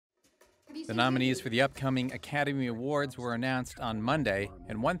The nominees for the upcoming Academy Awards were announced on Monday,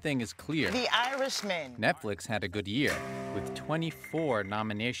 and one thing is clear. The Irishman. Netflix had a good year, with 24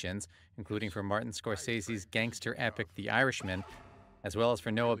 nominations, including for Martin Scorsese's gangster epic The Irishman, as well as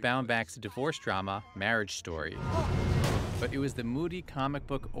for Noah Baumbach's divorce drama Marriage Story. But it was the moody comic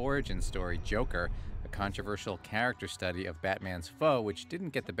book origin story Joker, a controversial character study of Batman's foe, which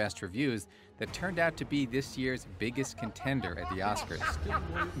didn't get the best reviews, that turned out to be this year's biggest contender at the Oscars.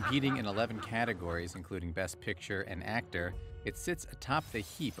 Competing in 11 categories, including Best Picture and Actor, it sits atop the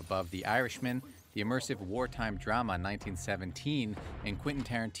heap above The Irishman, the immersive wartime drama 1917, and Quentin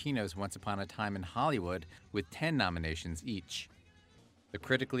Tarantino's Once Upon a Time in Hollywood, with 10 nominations each. The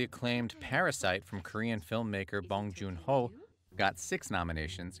critically acclaimed Parasite from Korean filmmaker Bong Joon-ho got 6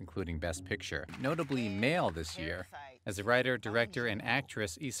 nominations, including Best Picture, notably male this year, as the writer, director, and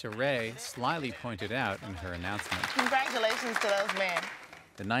actress Issa Rae slyly pointed out in her announcement. Congratulations to those men.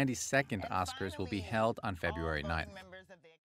 The 92nd Oscars will be held on February 9th.